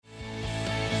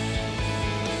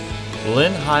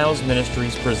Lynn Hiles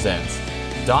Ministries presents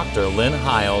Dr. Lynn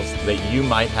Hiles, that you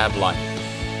might have life.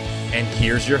 And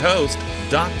here's your host,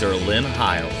 Dr. Lynn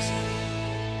Hiles.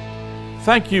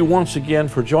 Thank you once again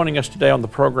for joining us today on the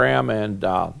program, and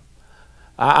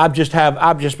I've just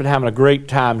been having a great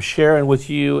time sharing with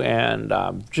you, and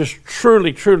just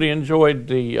truly enjoyed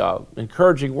the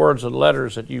encouraging words and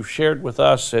letters that you've shared with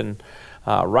us, and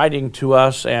writing to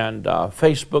us, and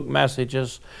Facebook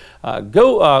messages.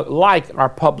 Go like our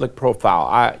public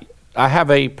profile. I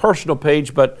have a personal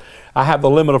page, but I have the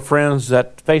limit of friends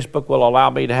that Facebook will allow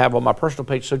me to have on my personal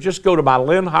page. So just go to my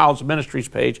Lynn Hiles Ministries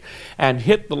page and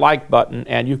hit the like button,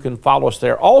 and you can follow us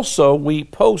there. Also, we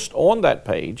post on that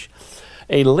page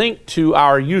a link to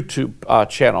our YouTube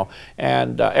channel.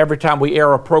 And every time we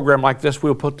air a program like this,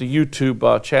 we'll put the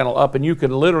YouTube channel up, and you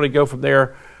can literally go from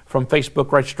there, from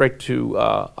Facebook, right straight to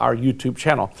our YouTube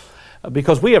channel.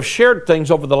 Because we have shared things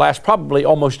over the last probably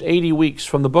almost 80 weeks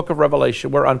from the book of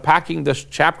Revelation. We're unpacking this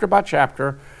chapter by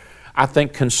chapter, I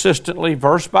think consistently,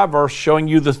 verse by verse, showing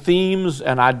you the themes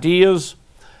and ideas,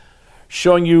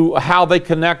 showing you how they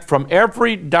connect from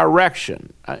every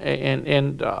direction.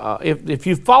 If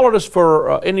you've followed us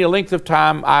for any length of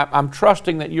time, I'm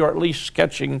trusting that you're at least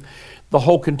sketching the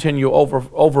whole continual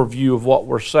overview of what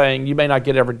we're saying. You may not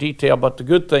get every detail, but the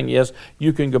good thing is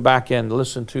you can go back and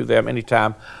listen to them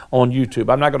anytime on YouTube.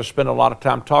 I'm not going to spend a lot of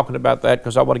time talking about that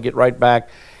because I want to get right back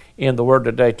in the Word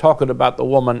today, talking about the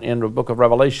woman in the book of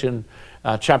Revelation,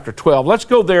 chapter 12. Let's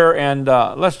go there and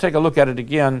let's take a look at it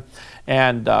again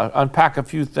and unpack a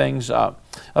few things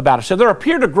about it. So there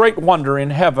appeared a great wonder in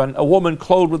heaven, a woman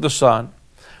clothed with the sun,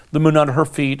 the moon under her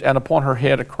feet, and upon her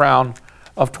head a crown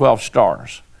of 12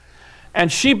 stars. And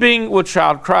she, being with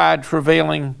child, cried,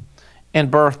 travailing in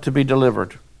birth to be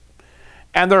delivered.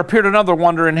 And there appeared another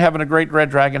wonder in heaven, a great red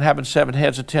dragon, having 7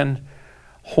 heads and 10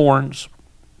 horns,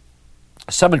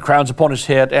 7 crowns upon his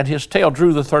head, and his tail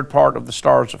drew the third part of the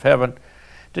stars of heaven,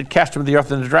 did cast them to the earth.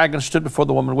 And the dragon stood before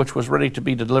the woman, which was ready to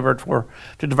be delivered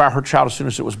to devour her child as soon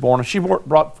as it was born. And she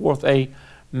brought forth a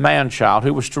man-child,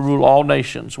 who was to rule all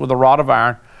nations with a rod of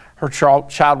iron. Her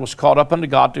child was caught up unto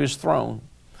God to his throne.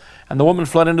 And the woman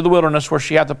fled into the wilderness, where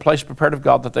she had the place prepared of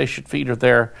God, that they should feed her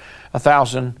there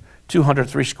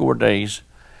 1,260 days.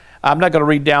 I'm not going to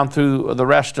read down through the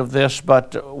rest of this,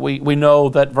 but we know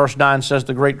that verse 9 says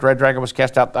the great red dragon was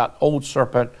cast out, that old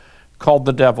serpent called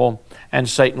the devil and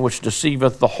Satan, which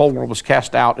deceiveth the whole world, was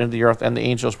cast out into the earth, and the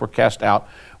angels were cast out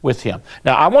with him.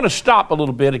 Now, I want to stop a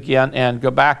little bit again and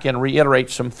go back and reiterate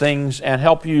some things and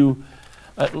help you,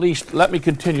 at least let me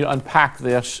continue to unpack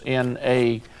this in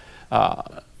a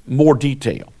more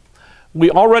detail. We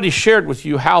already shared with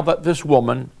you how that this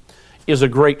woman is a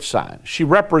great sign. She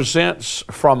represents,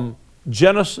 from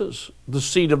Genesis, the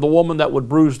seed of the woman that would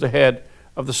bruise the head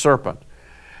of the serpent.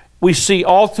 We see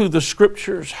all through the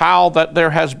scriptures how that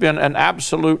there has been an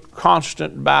absolute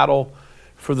constant battle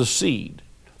for the seed.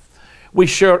 We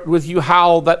shared with you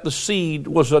how that the seed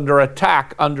was under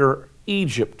attack under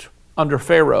Egypt, under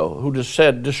Pharaoh, who just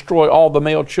said, destroy all the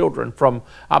male children from,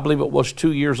 I believe it was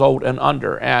 2 years old and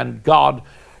under. And God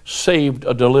saved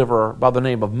a deliverer by the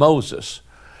name of Moses.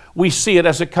 We see it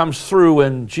as it comes through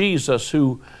in Jesus,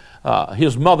 who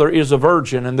his mother is a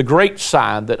virgin, and the great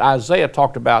sign that Isaiah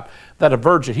talked about, that a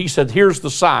virgin, he said, here's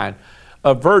the sign,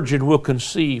 a virgin will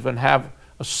conceive and have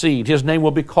a seed. His name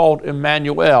will be called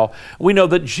Emmanuel. We know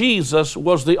that Jesus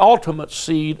was the ultimate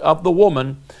seed of the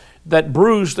woman that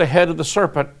bruised the head of the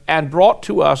serpent and brought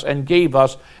to us and gave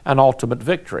us an ultimate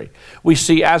victory. We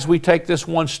see, as we take this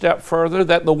one step further,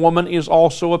 that the woman is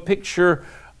also a picture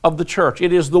of the church.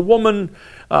 It is the woman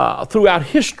throughout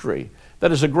history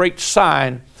that is a great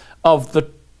sign of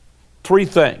the 3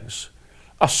 things: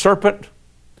 a serpent,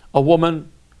 a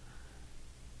woman,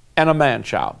 and a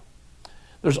man-child.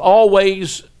 There's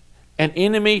always an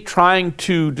enemy trying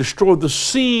to destroy the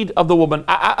seed of the woman.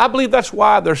 I believe that's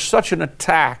why there's such an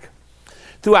attack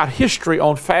throughout history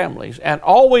on families, and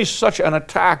always such an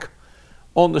attack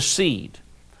on the seed.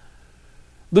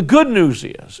 The good news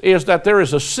is that there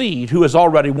is a seed who has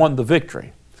already won the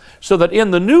victory. So that in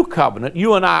the new covenant,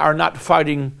 you and I are not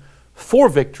fighting for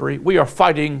victory, we are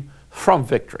fighting from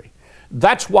victory.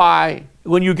 That's why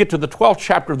when you get to the 12th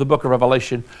chapter of the book of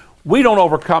Revelation, we don't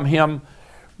overcome him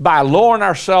by lowering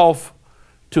ourselves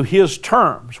to his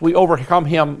terms. We overcome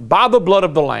him by the blood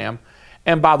of the Lamb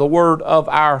and by the word of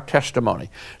our testimony.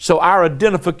 So our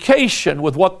identification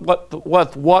with what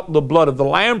the blood of the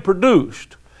Lamb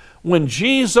produced, when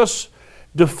Jesus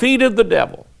defeated the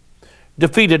devil,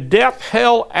 defeated death,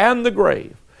 hell, and the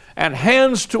grave, and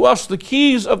hands to us the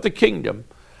keys of the kingdom,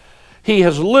 he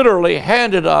has literally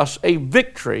handed us a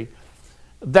victory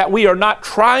that we are not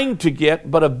trying to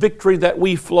get, but a victory that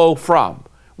we flow from.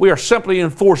 We are simply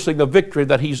enforcing a victory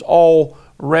that He's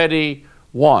already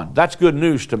won. That's good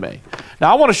news to me.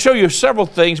 Now, I want to show you several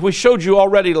things. We showed you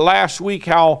already last week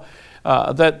how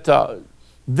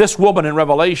this woman in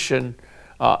Revelation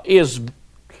is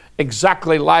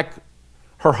exactly like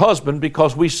her husband,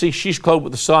 because we see she's clothed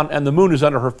with the sun and the moon is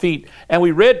under her feet. And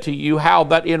we read to you how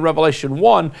that in Revelation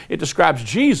 1, it describes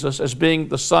Jesus as being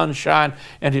the sunshine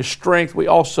and His strength. We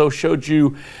also showed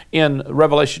you in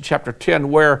Revelation chapter 10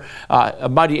 where a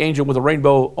mighty angel with a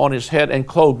rainbow on his head and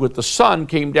clothed with the sun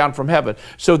came down from heaven.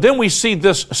 So then we see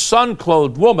this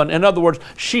sun-clothed woman. In other words,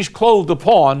 she's put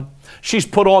on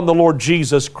the Lord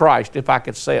Jesus Christ, if I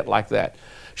could say it like that.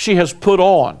 She has put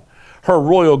on her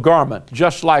royal garment,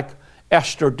 just like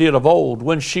Esther did of old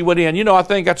when she went in. I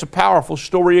think that's a powerful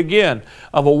story again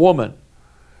of a woman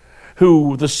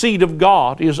who the seed of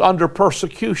God is under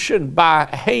persecution by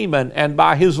Haman and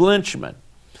by his lynchmen.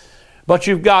 But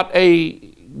you've got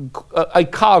a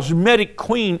cosmetic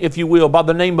queen, if you will, by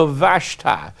the name of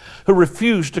Vashti, who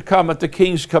refused to come at the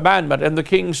king's commandment. And the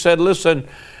king said, listen,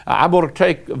 I'm going to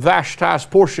take Vashti's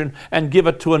portion and give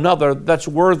it to another that's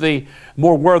more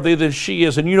worthy than she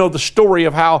is. And you know the story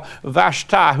of how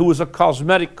Vashti, who was a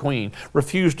cosmetic queen,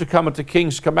 refused to come at the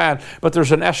king's command. But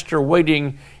there's an Esther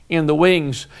waiting in the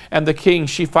wings, and the king,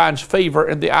 she finds favor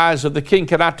in the eyes of the king.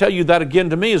 Can I tell you that again,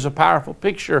 to me, is a powerful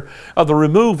picture of the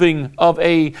removing of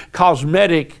a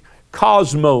cosmetic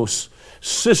cosmos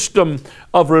system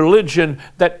of religion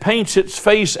that paints its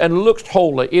face and looks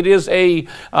holy. It is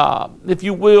if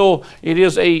you will, it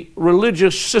is a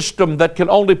religious system that can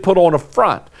only put on a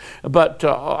front. But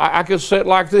I can say it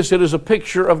like this: it is a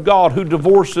picture of God who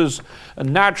divorces a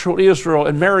natural Israel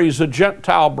and marries a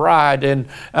Gentile bride and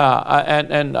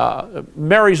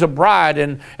marries a bride,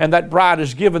 and that bride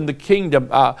is given the kingdom.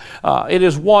 It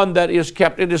is one that is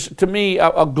kept. It is, to me,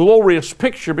 a glorious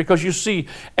picture, because you see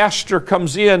Esther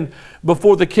comes in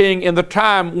before the king in the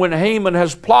time when Haman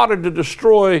has plotted to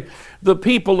destroy the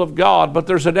people of God. But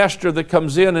there's an Esther that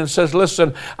comes in and says,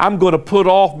 listen, I'm going to put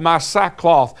off my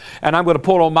sackcloth and I'm going to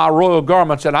put on my royal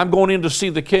garments, and I'm going in to see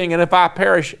the king, and if I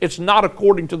perish, it's not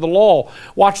according to the law.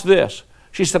 Watch this.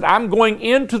 She said, I'm going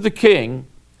into the king,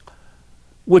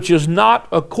 which is not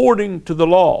according to the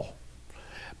law.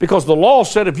 Because the law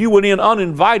said if you went in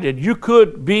uninvited, you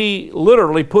could be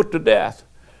literally put to death.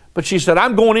 But she said,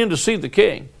 I'm going in to see the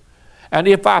king, and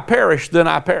if I perish, then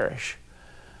I perish.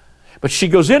 But she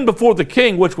goes in before the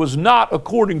king, which was not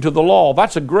according to the law.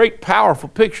 That's a great, powerful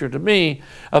picture to me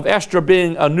of Esther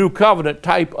being a new covenant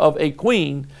type of a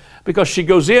queen, because she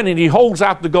goes in and he holds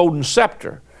out the golden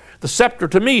scepter. The scepter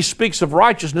to me speaks of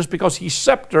righteousness, because his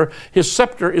scepter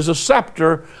is a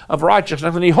scepter of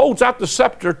righteousness. And he holds out the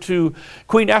scepter to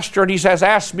Queen Esther, and he says,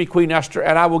 ask me, Queen Esther,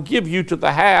 and I will give you to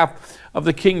the half of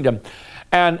the kingdom.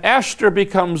 And Esther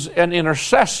becomes an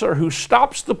intercessor who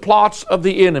stops the plots of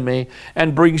the enemy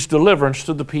and brings deliverance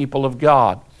to the people of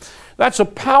God. That's a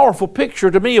powerful picture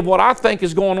to me of what I think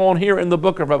is going on here in the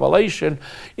book of Revelation,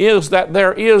 is that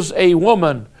there is a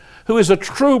woman who is a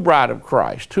true bride of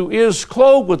Christ, who is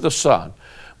clothed with the sun,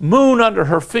 moon under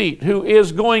her feet, who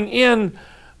is going in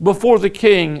before the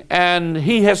king, and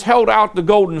he has held out the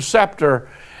golden scepter,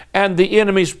 and the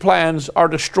enemy's plans are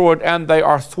destroyed and they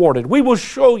are thwarted. We will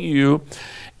show you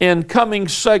in coming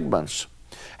segments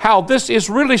how this is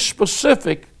really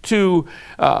specific to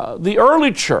the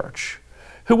early church,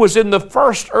 who was in the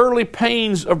first early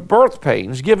pains of birth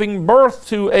pains, giving birth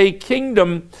to a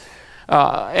kingdom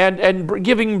and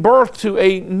giving birth to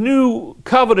a new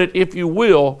covenant, if you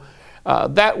will,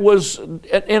 that was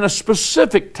in a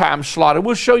specific time slot. And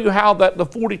we'll show you how that the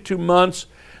 42 months,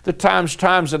 the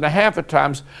times and a half of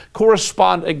times,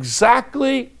 correspond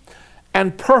exactly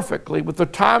and perfectly with the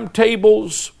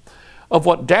timetables of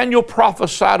what Daniel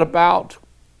prophesied about,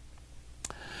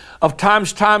 of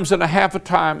times and a half of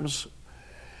times,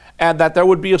 and that there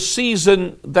would be a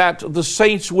season that the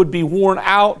saints would be worn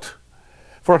out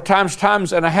for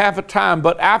times and a half a time,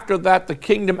 but after that the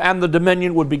kingdom and the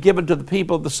dominion would be given to the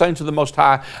people of the saints of the Most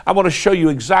High. I want to show you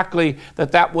exactly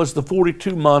that was the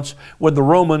 42 months when the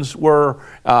Romans were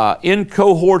in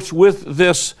cohorts with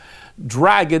this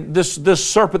dragon, this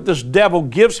serpent, this devil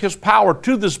gives his power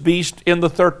to this beast in the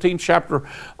 13th chapter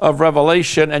of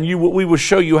Revelation, and we will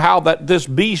show you how that this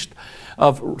beast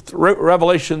of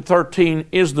Revelation 13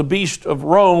 is the beast of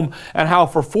Rome, and how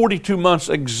for 42 months,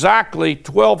 exactly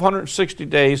 1,260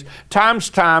 days,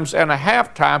 times and a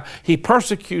half time, he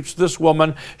persecutes this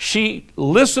woman. She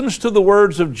listens to the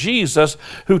words of Jesus,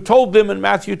 who told them in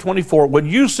Matthew 24, when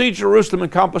you see Jerusalem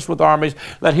encompassed with armies,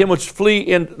 let him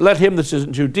that is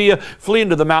in Judea flee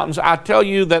into the mountains. I tell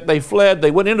you that they fled,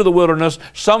 they went into the wilderness,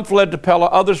 some fled to Pella,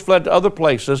 others fled to other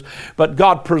places, but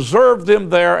God preserved them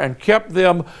there and kept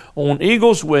them on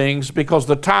eagle's wings, because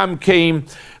the time came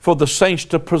for the saints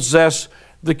to possess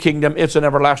the kingdom. It's an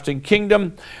everlasting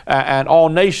kingdom, and all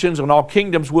nations and all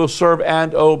kingdoms will serve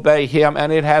and obey him,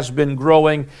 and it has been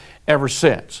growing ever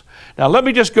since. Now let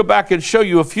me just go back and show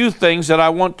you a few things that I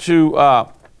want to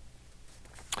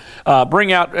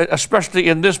bring out, especially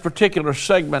in this particular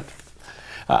segment.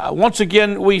 Once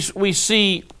again, we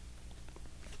see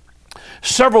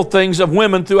several things of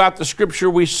women throughout the Scripture.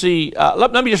 We see,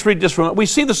 let me just read this for a moment. We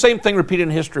see the same thing repeated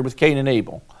in history with Cain and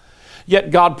Abel.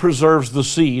 Yet God preserves the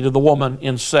seed of the woman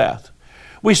in Seth.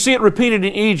 We see it repeated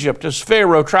in Egypt as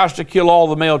Pharaoh tries to kill all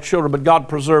the male children, but God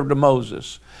preserved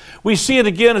Moses. We see it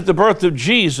again at the birth of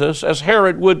Jesus, as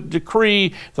Herod would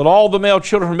decree that all the male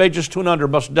children from ages 2 and under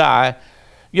must die,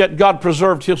 yet God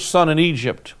preserved his son in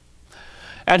Egypt.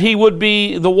 And he would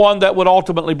be the one that would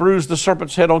ultimately bruise the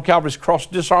serpent's head on Calvary's cross,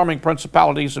 disarming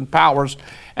principalities and powers,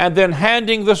 and then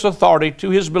handing this authority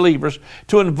to his believers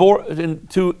to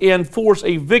enforce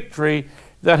a victory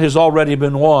that has already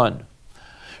been won.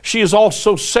 She is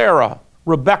also Sarah,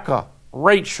 Rebecca,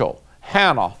 Rachel,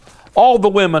 Hannah, all the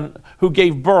women who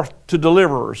gave birth to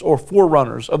deliverers or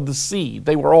forerunners of the seed.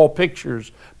 They were all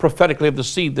pictures prophetically of the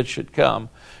seed that should come.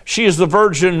 She is the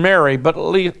Virgin Mary, but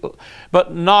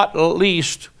not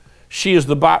least, she is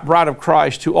the bride of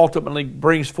Christ, who ultimately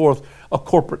brings forth a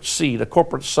corporate seed, a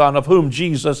corporate son, of whom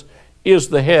Jesus is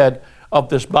the head of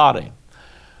this body.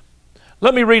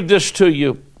 Let me read this to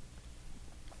you.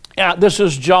 This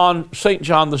is St.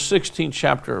 John, the 16th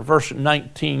chapter, verse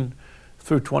 19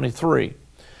 through 23. It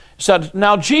said,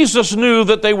 now Jesus knew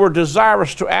that they were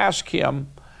desirous to ask him,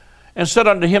 and said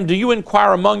unto him, do you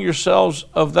inquire among yourselves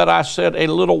of that I said, a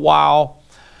little while,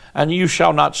 and you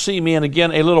shall not see me, and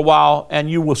again a little while, and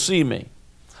you will see me?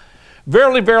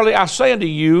 Verily, verily, I say unto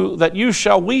you, that you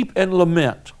shall weep and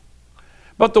lament,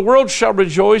 but the world shall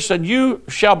rejoice, and you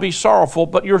shall be sorrowful,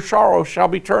 but your sorrow shall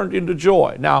be turned into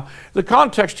joy. Now, the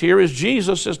context here is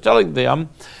Jesus is telling them,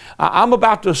 I'm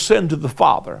about to ascend to the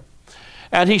Father.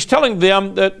 And he's telling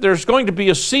them that there's going to be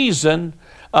a season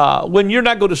when you're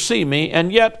not going to see me,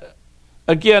 and yet,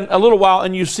 again, a little while,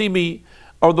 and you see me,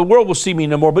 or the world will see me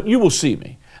no more, but you will see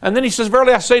me. And then he says,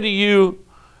 verily I say to you,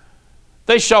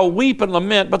 they shall weep and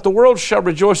lament, but the world shall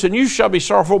rejoice, and you shall be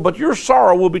sorrowful, but your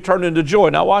sorrow will be turned into joy.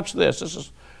 Now watch this. This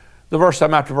is the verse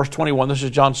I'm after, verse 21. This is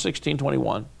John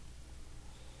 16:21.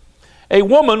 A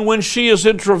woman, when she is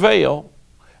in travail,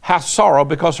 hath sorrow,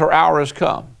 because her hour is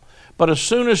come. But as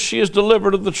soon as she is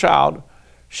delivered of the child,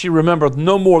 she remembereth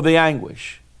no more the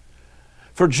anguish,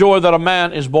 for joy that a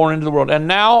man is born into the world. And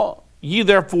now ye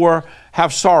therefore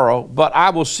have sorrow, but I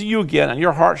will see you again, and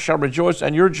your heart shall rejoice,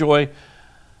 and your joy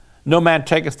no man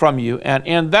taketh from you. And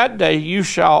in that day you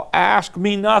shall ask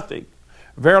me nothing.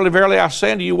 Verily, verily, I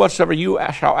say unto you, whatsoever you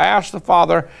shall ask the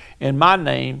Father in my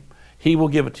name, he will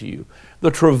give it to you. The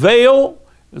travail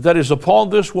that is upon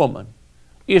this woman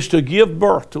is to give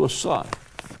birth to a son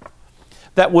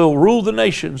that will rule the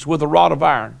nations with a rod of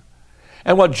iron.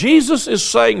 And what Jesus is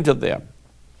saying to them,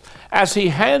 as he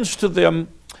hands to them,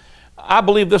 I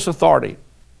believe, this authority,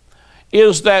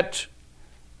 is that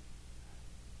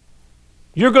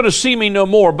you're going to see me no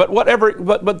more, but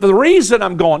the reason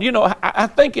I'm going, I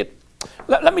think it,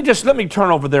 let me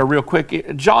turn over there real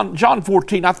quick. John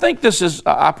 14, I think this is,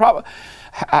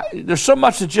 there's so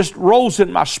much that just rolls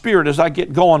in my spirit as I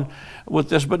get going with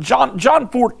this, but John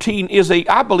 14 is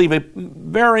I believe, a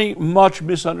very much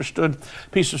misunderstood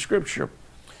piece of Scripture,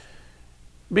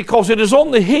 because it is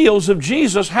on the heels of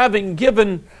Jesus having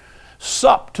given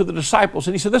sup to the disciples.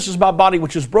 And he said, this is my body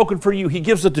which is broken for you. He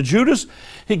gives it to Judas.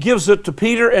 He gives it to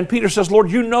Peter. And Peter says,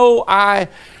 Lord, you know I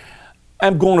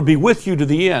am going to be with you to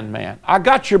the end, man. I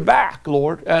got your back,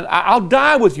 Lord, and I'll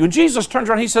die with you. And Jesus turns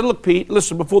around. He said, look, Pete,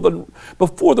 listen, before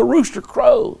the rooster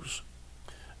crows,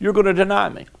 you're going to deny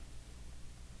me.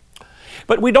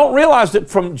 But we don't realize that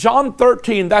from John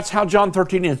 13, that's how John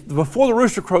 13 is. Before the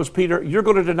rooster crows, Peter, you're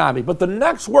going to deny me. But the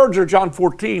next words are John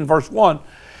 14, verse 1.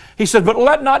 He said, but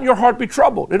let not your heart be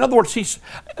troubled. In other words,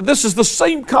 this is the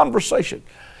same conversation.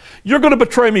 You're going to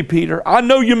betray me, Peter. I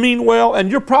know you mean well,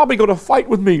 and you're probably going to fight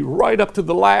with me right up to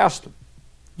the last.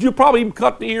 You'll probably even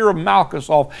cut the ear of Malchus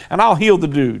off, and I'll heal the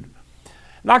dude.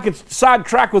 And I could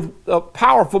sidetrack with a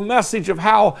powerful message of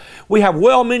how we have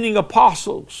well-meaning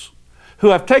apostles who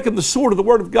have taken the sword of the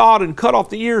Word of God and cut off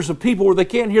the ears of people where they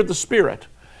can't hear the Spirit.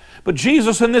 But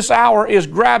Jesus in this hour is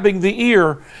grabbing the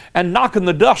ear and knocking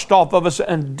the dust off of us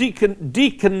and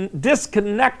disconnecting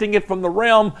it from the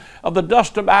realm of the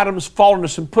dust of Adam's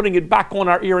fallenness and putting it back on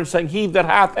our ear and saying, he that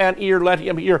hath an ear, let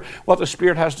him hear what the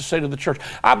Spirit has to say to the church.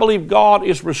 I believe God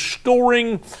is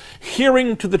restoring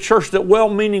hearing to the church that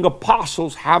well-meaning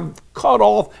apostles have cut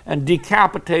off and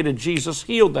decapitated. Jesus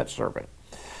healed that servant.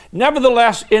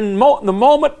 Nevertheless, in the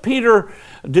moment Peter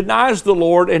denies the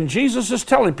Lord, and Jesus is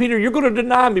telling Peter, you're going to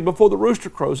deny me before the rooster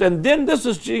crows. And then this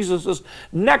is Jesus'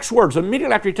 next words.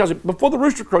 Immediately after he tells him, before the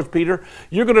rooster crows, Peter,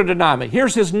 you're going to deny me.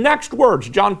 Here's his next words,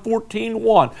 John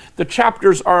 14:1. The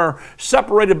chapters are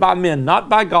separated by men, not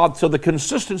by God, so the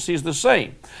consistency is the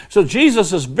same. So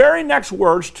Jesus' very next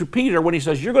words to Peter when he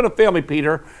says, you're going to fail me,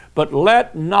 Peter, but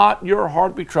let not your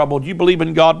heart be troubled. You believe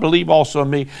in God, believe also in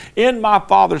me. In my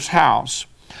Father's house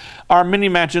are many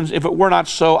mansions. If it were not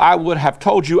so, I would have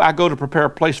told you, I go to prepare a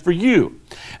place for you.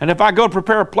 And if I go to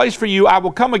prepare a place for you, I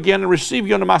will come again and receive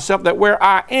you unto myself, that where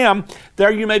I am,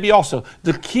 there you may be also.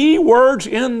 The key words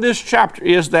in this chapter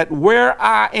is that where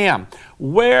I am,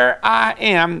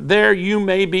 there you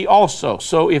may be also.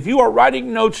 So if you are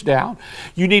writing notes down,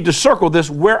 you need to circle this,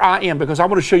 where I am, because I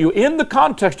want to show you in the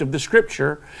context of the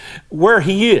scripture where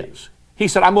he is. He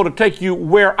said, I'm going to take you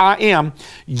where I am.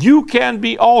 You can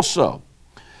be also.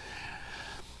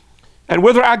 And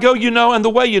whither I go, you know, and the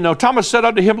way you know. Thomas said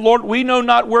unto him, Lord, we know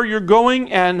not where you're going,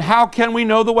 and how can we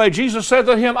know the way? Jesus said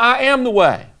to him, I am the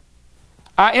way.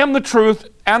 I am the truth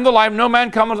and the life. No man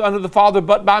cometh unto the Father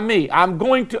but by me. I'm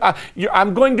going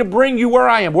to bring you where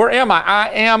I am. Where am I? I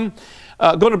am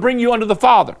going to bring you unto the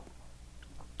Father.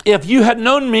 If you had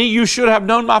known me, you should have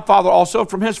known my Father also.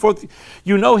 From henceforth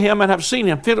you know him and have seen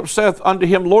him. Philip saith unto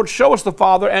him, Lord, show us the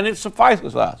Father, and it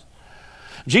sufficeth us.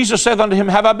 Jesus saith unto him,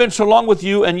 have I been so long with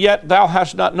you, and yet thou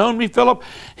hast not known me, Philip?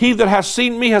 He that hath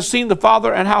seen me has seen the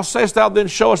Father, and how sayest thou then,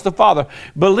 show us the Father?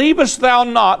 Believest thou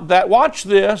not that, watch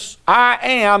this, I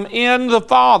am in the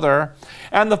Father,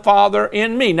 and the Father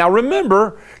in me? Now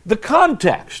remember the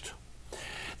context.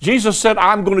 Jesus said,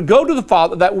 I'm going to go to the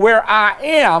Father, that where I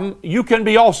am, you can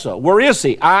be also. Where is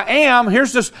he? I am,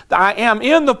 here's this, I am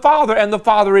in the Father, and the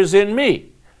Father is in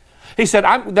me. He said,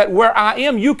 that where I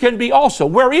am, you can be also.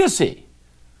 Where is he?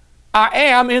 I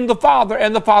am in the Father,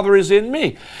 and the Father is in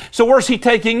me. So where's he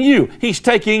taking you? He's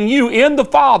taking you in the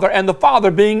Father, and the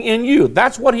Father being in you.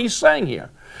 That's what he's saying here.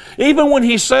 Even when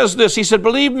he says this, he said,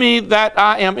 believe me that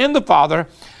I am in the Father,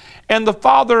 and the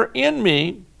Father in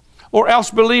me, or else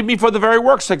believe me for the very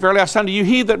work's sake. Verily I say unto you,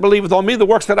 he that believeth on me, the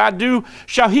works that I do,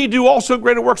 shall he do also.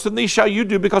 Greater works than these shall you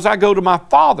do, because I go to my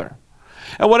Father.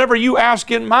 And whatever you ask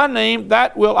in my name,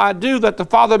 that will I do, that the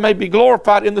Father may be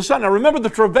glorified in the Son. Now remember, the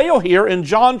travail here in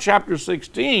John chapter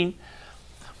 16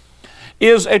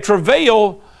 is a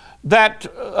travail that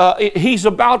he's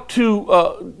about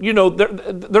to,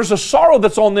 there's a sorrow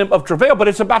that's on them of travail, but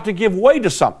it's about to give way to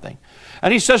something.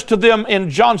 And he says to them in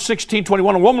John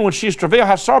 16:21, a woman when she is travail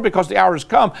has sorrow because the hour is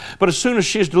come, but as soon as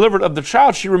she is delivered of the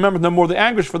child, she remembered no more the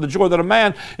anguish for the joy that a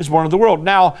man is born of the world.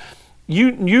 Now,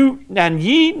 You and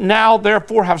ye now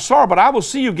therefore have sorrow, but I will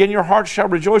see you again. Your heart shall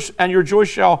rejoice, and your joy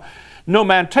shall no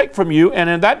man take from you. And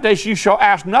in that day you shall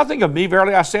ask nothing of me.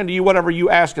 Verily I say unto you, whatever you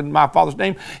ask in my Father's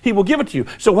name, he will give it to you.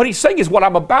 So what he's saying is, what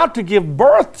I'm about to give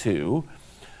birth to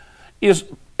is,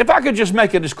 if I could just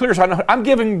make it as clear as I know, I'm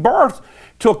giving birth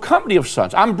to a company of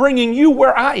sons. I'm bringing you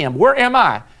where I am. Where am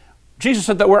I? Jesus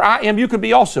said that where I am, you could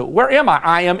be also. Where am I?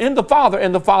 I am in the Father,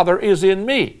 and the Father is in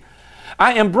me.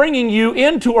 I am bringing you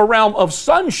into a realm of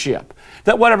sonship,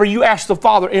 that whatever you ask the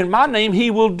Father in my name,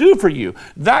 he will do for you.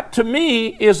 That to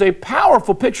me is a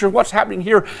powerful picture of what's happening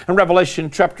here in Revelation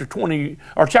chapter 20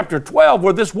 or chapter 12,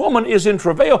 where this woman is in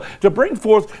travail to bring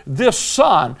forth this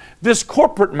son, this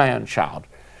corporate man child.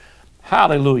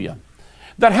 Hallelujah.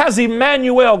 That has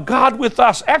Emmanuel, God with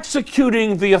us,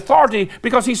 executing the authority,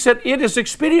 because he said, it is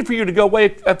expedient for you to go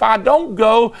away. If I don't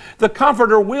go, the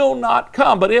Comforter will not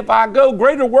come. But if I go,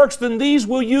 greater works than these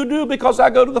will you do, because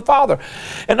I go to the Father.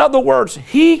 In other words,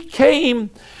 he came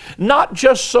not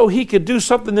just so he could do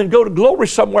something, then go to glory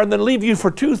somewhere and then leave you for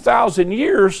 2,000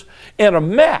 years in a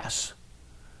mess.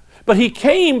 But he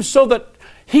came so that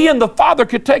he and the Father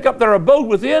could take up their abode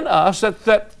within us,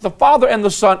 that the Father and the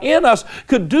Son in us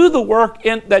could do the work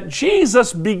that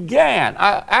Jesus began.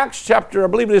 Acts chapter, I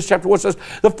believe it is chapter 1, says,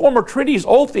 the former treatise,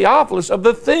 O Theophilus, of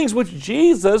the things which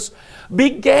Jesus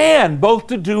began both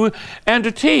to do and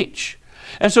to teach.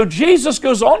 And so Jesus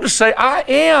goes on to say, I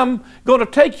am going to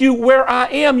take you where I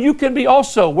am. You can be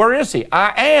also. Where is He?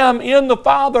 I am in the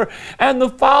Father, and the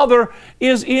Father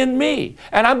is in me.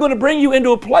 And I'm going to bring you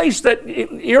into a place that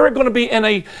you're going to be in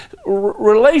a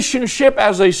relationship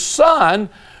as a son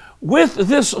with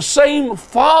this same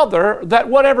Father, that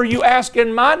whatever you ask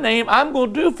in my name, I'm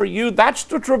going to do for you. That's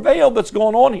the travail that's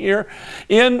going on here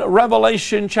in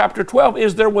Revelation chapter 12,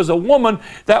 is there was a woman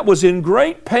that was in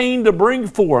great pain to bring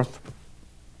forth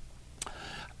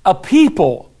a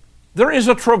people. There is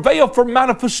a travail for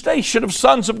manifestation of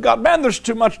sons of God. Man, there's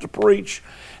too much to preach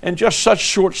in just such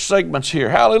short segments here.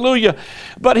 Hallelujah.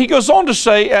 But he goes on to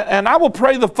say, and I will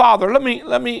pray the Father. Let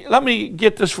me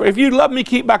get this. If you love me,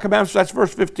 keep my commandments. That's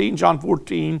verse 15, John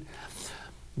 14.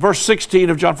 Verse 16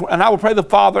 of John 4. And I will pray the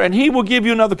Father, and He will give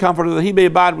you another Comforter, that He may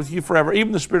abide with you forever,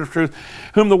 even the Spirit of truth,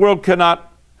 whom the world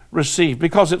cannot receive,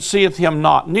 because it seeth Him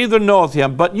not, neither knoweth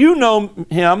Him. But you know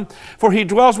Him, for He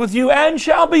dwells with you and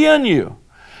shall be in you.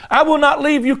 I will not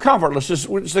leave you comfortless.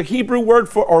 It's the Hebrew word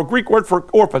for, or Greek word for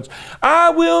orphans. I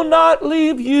will not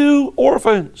leave you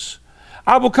orphans.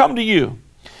 I will come to you.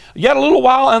 Yet a little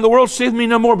while, and the world seeth me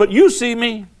no more, but you see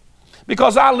me.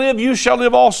 Because I live, you shall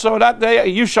live also. That day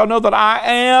you shall know that I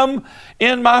am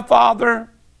in my Father,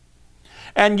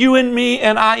 and you in me,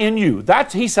 and I in you.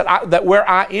 He said that where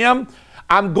I am,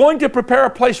 I'm going to prepare a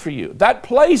place for you. That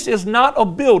place is not a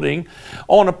building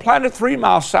on a planet 3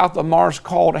 miles south of Mars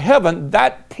called heaven.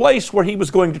 That place where He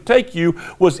was going to take you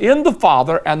was in the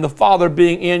Father, and the Father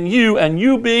being in you, and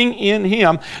you being in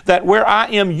Him, that where I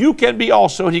am, you can be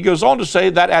also. He goes on to say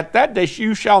that at that day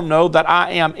you shall know that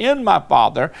I am in my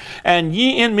Father, and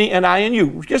ye in me, and I in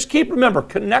you. Just remember,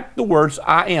 connect the words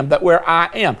I am, that where I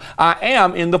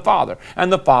am in the Father,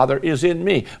 and the Father is in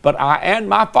me. But I and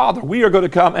my Father, we are going to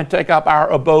come and take up our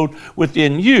abode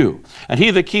within you. And he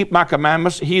that keep my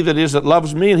commandments, he that is that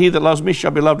loves me, and he that loves me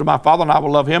shall be loved of my Father, and I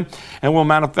will love him, and will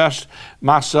manifest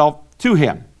myself to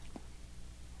him.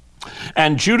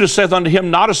 And Judas saith unto him,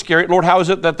 not Iscariot, Lord, how is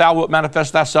it that thou wilt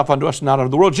manifest thyself unto us, not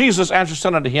unto the world? Jesus answered,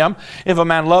 said unto him, if a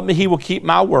man love me, he will keep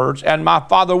my words, and my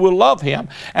Father will love him,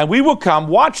 and we will come,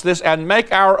 watch this, and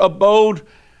make our abode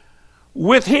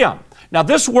with him. Now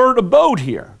this word abode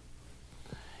here,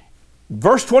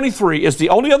 verse 23 is the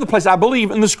only other place I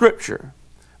believe in the Scripture.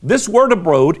 This word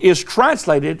abode is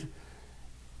translated,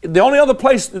 the only other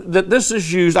place that this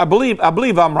is used, I believe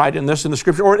I'm right in this in the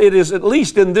Scripture, or it is at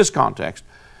least in this context.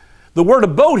 The word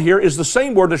abode here is the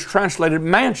same word that's translated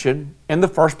mansion in the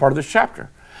first part of this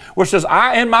chapter, where it says,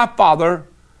 I and my Father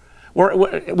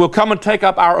will come and take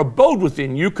up our abode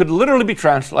within you. Could literally be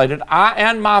translated, I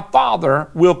and my Father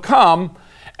will come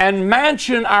and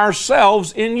mansion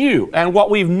ourselves in you. And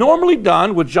what we've normally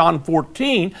done with John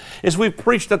 14 is we've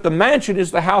preached that the mansion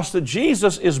is the house that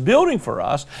Jesus is building for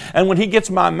us, and when He gets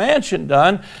my mansion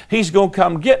done, He's going to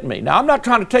come get me. Now, I'm not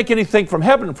trying to take anything from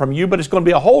heaven from you, but it's going to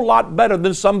be a whole lot better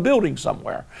than some building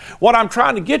somewhere. What I'm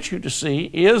trying to get you to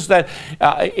see is that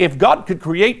if God could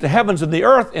create the heavens and the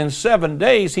earth in 7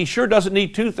 days, He sure doesn't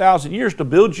need 2,000 years to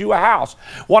build you a house.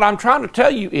 What I'm trying to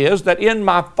tell you is that in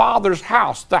my Father's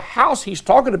house, the house He's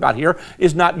talking about here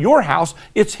is not your house,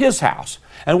 it's His house.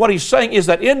 And what He's saying is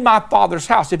that in my Father's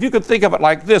house, if you could think of it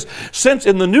like this, since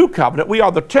in the New Covenant we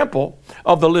are the temple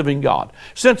of the living God,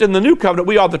 since in the New Covenant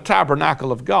we are the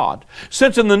tabernacle of God,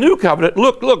 since in the New Covenant,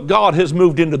 look, God has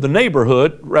moved into the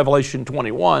neighborhood, Revelation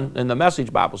 21 in the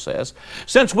Message Bible says,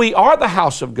 since we are the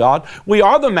house of God, we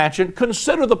are the mansion,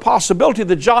 consider the possibility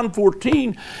that John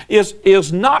 14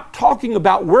 is not talking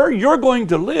about where you're going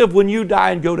to live when you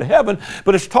die and go to heaven,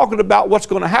 but it's talking about what's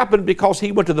going to happen because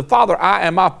He went to the Father. I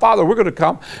and my Father, we're going to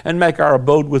come and make our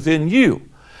abode within you.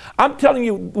 I'm telling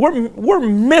you, we're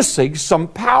missing some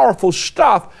powerful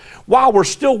stuff while we're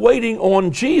still waiting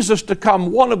on Jesus to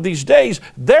come one of these days.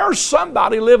 There's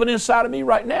somebody living inside of me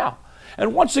right now.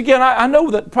 And once again, I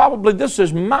know that probably this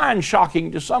is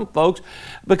mind-shocking to some folks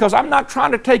because I'm not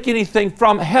trying to take anything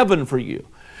from heaven for you.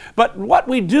 But what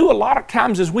we do a lot of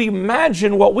times is we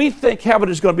imagine what we think heaven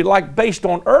is going to be like based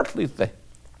on earthly things.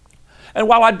 And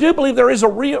while I do believe there is a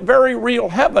very real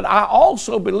heaven, I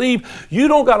also believe you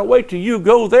don't got to wait till you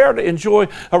go there to enjoy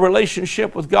a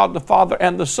relationship with God the Father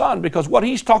and the Son, because what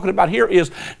He's talking about here is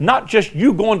not just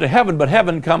you going to heaven, but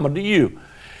heaven coming to you.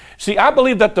 See, I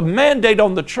believe that the mandate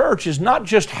on the church is not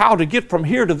just how to get from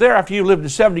here to there after you lived in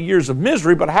 70 years of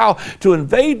misery, but how to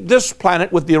invade this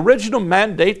planet with the original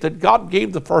mandate that God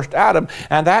gave the first Adam,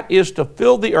 and that is to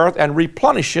fill the earth and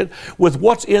replenish it with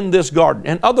what's in this garden.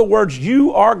 In other words,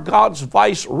 you are God's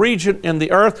vice regent in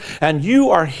the earth, and you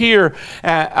are here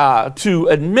to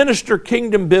administer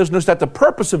kingdom business, that the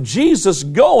purpose of Jesus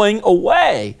going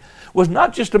away was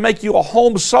not just to make you a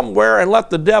home somewhere and let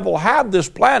the devil have this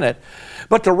planet,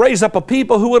 but to raise up a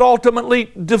people who would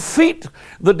ultimately defeat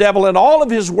the devil and all of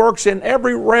his works in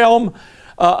every realm.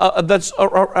 In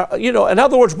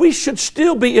other words, we should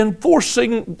still be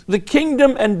enforcing the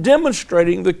kingdom and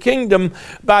demonstrating the kingdom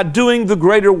by doing the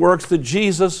greater works that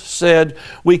Jesus said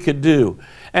we could do.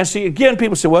 And see, again,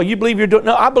 people say, well, you believe you're doing...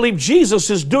 No, I believe Jesus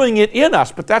is doing it in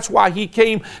us, but that's why He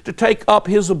came to take up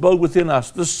His abode within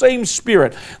us. The same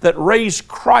Spirit that raised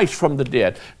Christ from the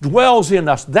dead dwells in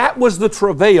us. That was the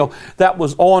travail that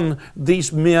was on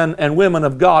these men and women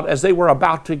of God as they were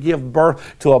about to give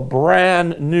birth to a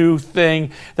brand new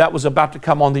thing that was about to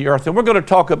come on the earth. And we're going to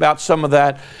talk about some of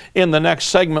that in the next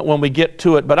segment when we get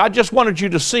to it. But I just wanted you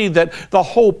to see that the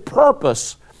whole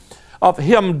purpose of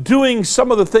Him doing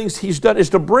some of the things He's done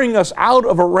is to bring us out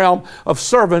of a realm of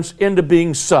servants into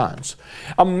being sons.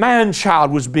 A man-child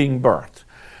was being birthed.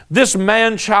 This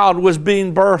man-child was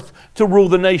being birthed to rule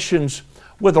the nations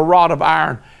with a rod of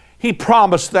iron. He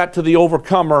promised that to the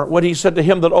overcomer when He said to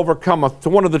him that overcometh, to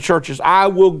one of the churches, I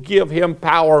will give him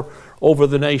power over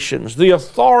the nations. The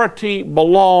authority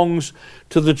belongs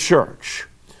to the church.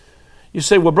 You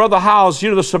say, well, Brother Howes,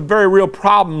 there's some very real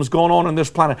problems going on this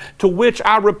planet. To which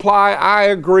I reply, I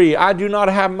agree. I do not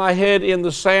have my head in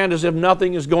the sand as if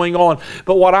nothing is going on.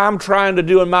 But what I'm trying to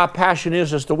do and my passion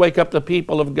is to wake up the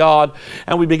people of God,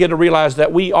 and we begin to realize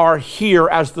that we are here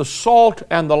as the salt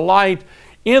and the light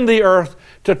in the earth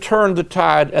to turn the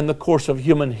tide and the course of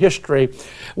human history.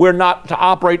 We're not to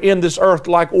operate in this earth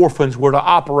like orphans. We're to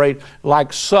operate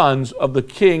like sons of the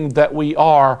King that we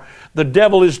are. The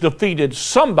devil is defeated.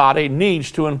 Somebody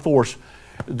needs to enforce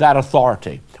that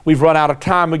authority. We've run out of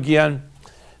time again.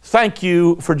 Thank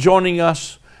you for joining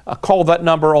us. Call that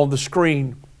number on the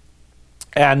screen,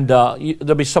 and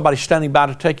there'll be somebody standing by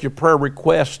to take your prayer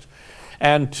request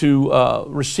and to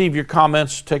receive your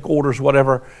comments, take orders,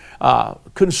 whatever.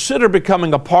 Consider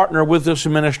becoming a partner with this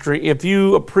ministry. If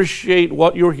you appreciate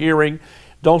what you're hearing,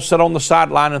 don't sit on the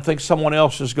sideline and think someone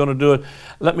else is going to do it.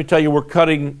 Let me tell you, we're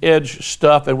cutting edge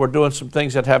stuff, and we're doing some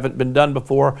things that haven't been done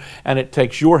before, and it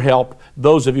takes your help,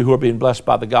 those of you who are being blessed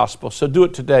by the gospel. So do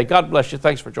it today. God bless you.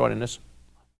 Thanks for joining us.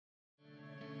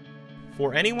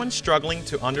 For anyone struggling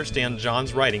to understand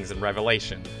John's writings in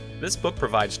Revelation, this book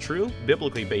provides true,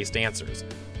 biblically based answers.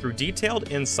 Through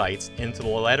detailed insights into the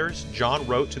letters John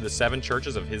wrote to the 7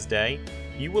 churches of his day,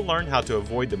 you will learn how to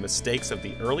avoid the mistakes of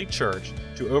the early church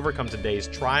to overcome today's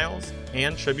trials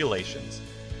and tribulations.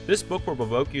 This book will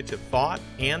provoke you to thought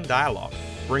and dialogue,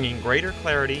 bringing greater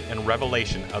clarity and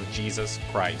revelation of Jesus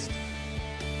Christ.